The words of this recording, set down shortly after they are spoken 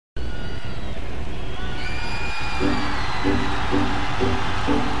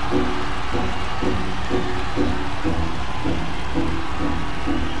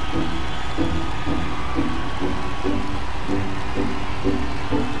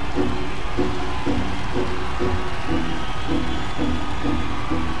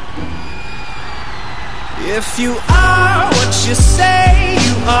If you are what you say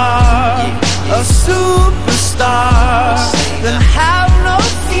you are, a superstar, then have no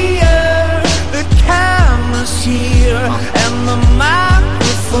fear. The camera's here and the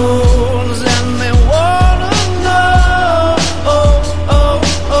microphones, and they wanna know,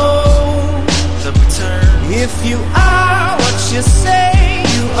 the return. If you are what you say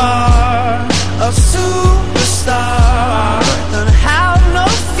you are, a superstar, then have no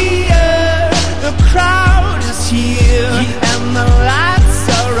fear. The crowd is here and the lights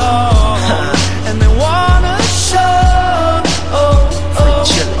are on, and they wanna show,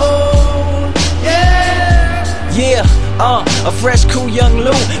 yeah. A fresh, cool young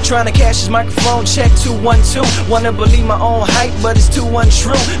Lou trying to cash his microphone check 212. Wanna believe my own hype, but it's too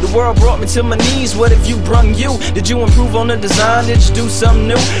untrue. The world brought me to my knees. What have you brung you? Did you improve on the design? Did you do something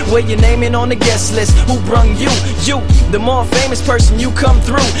new? Where your name in on the guest list? Who brung you? You, the more famous person, you come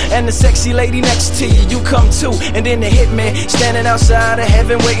through, and the sexy lady next to you, you come too. And then the hitman standing outside of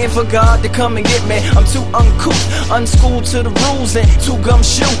heaven waiting for God to come and get me. I'm too uncouth, unschooled to the rules, and too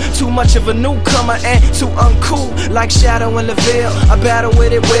gumshoe. Too much of a newcomer and too uncool. Like shadow in the veil, I battle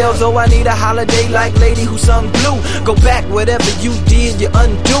with it well, though I need a holiday like lady who sung blue. Go back, whatever you did, you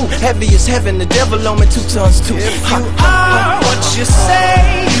undo. Heavy as heaven, the devil on me 2 tons too. If you are what you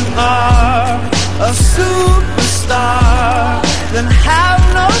say you are, a superstar, then have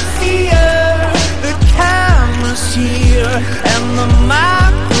no fear. The camera's here and the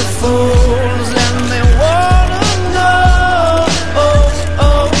microphones, and they wanna know,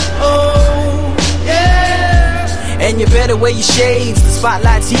 and you better wear your shades. The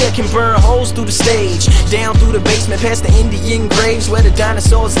spotlights here can burn holes through the stage, down through the basement, past the Indian graves where the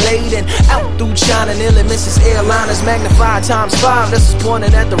dinosaurs laid, and out through China, nearly misses airliners, magnified ×5. This is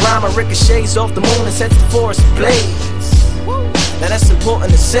pointed at the rhyme, ricochets off the moon and sets the forest ablaze. Now that's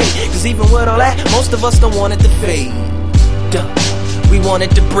important to say, cause even with all that, most of us don't want it to fade. We want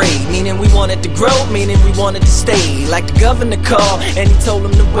it to braid, meaning we want it to grow, meaning we want it to stay. Like the governor called and he told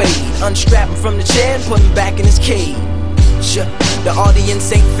him to wait. Unstrap him from the chair and put him back in his cage. The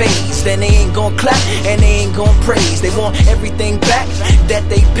audience ain't phased, and they ain't gon' clap and they ain't gon' praise. They want everything back that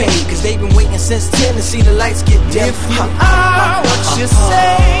they paid, cause they've been waiting since 10 to see the lights get dim. If you are what you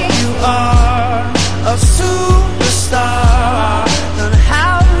say you are, a superstar, then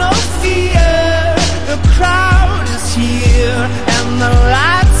have no fear. The crowd is here and the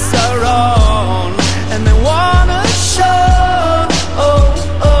lights are on, and they wanna show,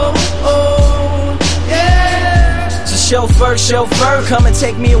 chauffeur, come and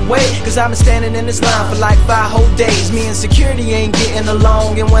take me away, cause I've been standing in this line for like 5 whole days. Me and security ain't getting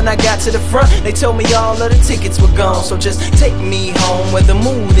along, and when I got to the front, they told me all of the tickets were gone. So just take me home where the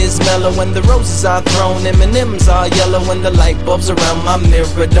mood is mellow, when the roses are thrown, M&M's are yellow, when the light bulbs around my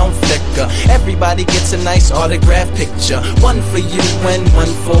mirror don't flicker. Everybody gets a nice autograph picture, one for you and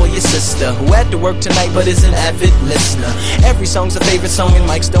one for your sister, who had to work tonight but is an avid listener. Every song's a favorite song and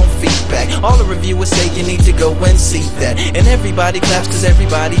mics don't feedback. All the reviewers say you need to go and see that, and everybody claps cause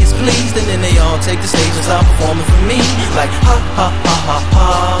everybody is pleased, and then they all take the stage and start performing for me. Like ha ha ha ha ha,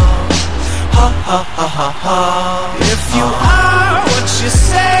 ha ha ha ha ha. If you are what you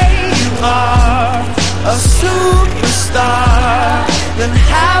say